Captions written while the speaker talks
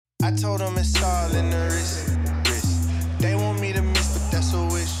I told them it's all in the wrist. They want me to miss, but that's a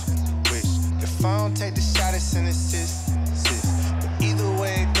wish. If I don't take the shot, it's an assist. But either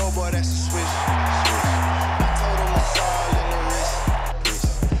way it go, boy, that's a switch. I told them it's all in the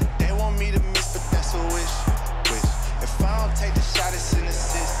wrist. They want me to miss, but that's a wish. If I don't take the shot, it's an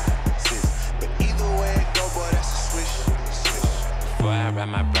assist. But either way it go, boy, that's a switch. Before I ride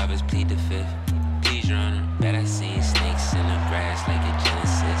my brothers, plead the fifth. Please, Your Honor, bet I seen snakes in the grass like a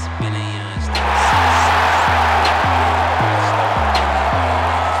Genesis. Been a young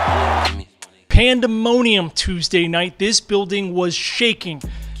Pandemonium Tuesday night. This building was shaking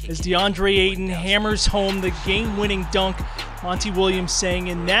as DeAndre Ayton hammers home the game-winning dunk. Monty Williams saying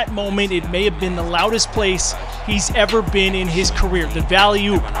in that moment it may have been the loudest place he's ever been in his career. The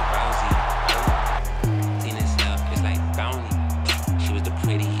value.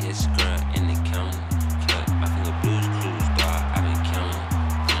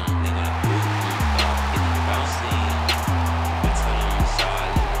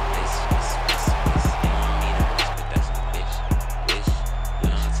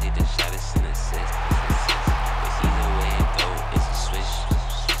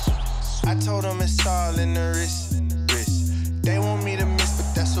 I told them it's all in the wrist. They want me to miss,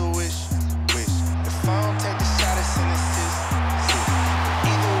 but that's a wish. If I don't take the shot, it's an assist.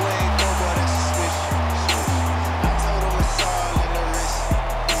 Either way it go, boy, that's a switch. I told them it's all in the wrist.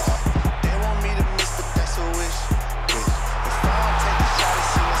 They want me to miss, but that's a wish. If I don't take the shot,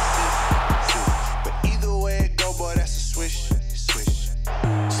 it's an assist. But either way it go, boy, that's a switch.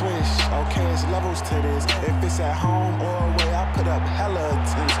 Okay, it's levels to this. If it's at home or away, I put up hella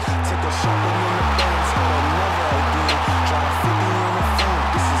attempts. Take a shopping in the banks, but never again. Drop 50 on the phone,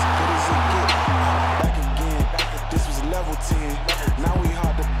 this is good as it get. Back again, this was level 10. Now we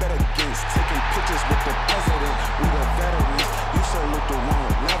hard to bet against. Taking pictures with the president, we the veterans. You so look the one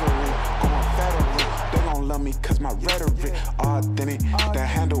with levering, going federal. They gon' love me cause my rhetoric authentic. The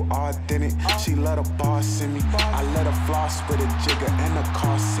handle authentic. She let a boss in me. I let her floss with a jigger and a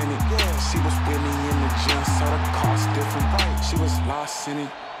cost in it. She was with me in the gym, so the cost different. She was lost in it.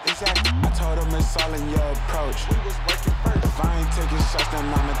 I told them it's all in your approach. If I ain't taking shots, then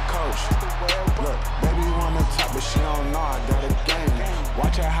I'm the coach. Look, baby wanna talk, but she don't know I got a game.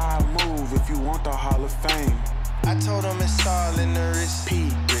 Watch her how I move if you want the Hall of Fame. I told them it's all in the wrist.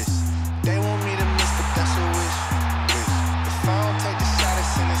 They want me to miss, but that's a wish. If I don't take the shot,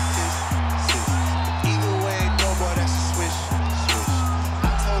 it's an assist. Either way it go, boy, that's a switch.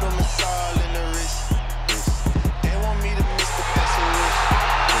 I told them it's all in the wrist. They want me to miss, but that's a wish.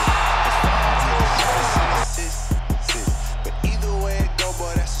 If I don't take the shot, it's an assist. But either way it go,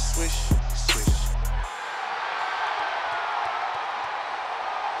 boy, that's a switch.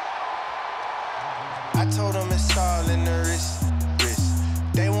 I told them it's all in the wrist.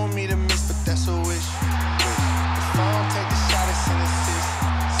 They want me to miss, but that's a wish. If I don't take the shot, it's an assist.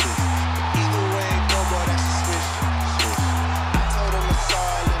 Either way it go, boy, that's a switch. I told them it's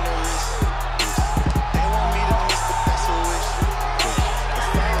all in the wrist. They want me to miss, but that's a wish. If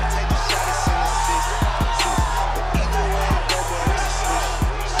I don't take the shot, it's an assist. But either way it go, boy, that's a switch.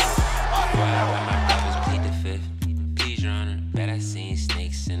 Before I ride my brothers, plead the fifth. Please, Your Honor, bet I seen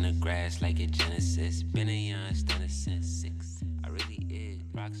snakes in the grass like a Genesis. Been a young stunner since 6. I really is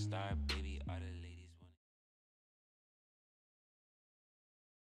rockstar, baby.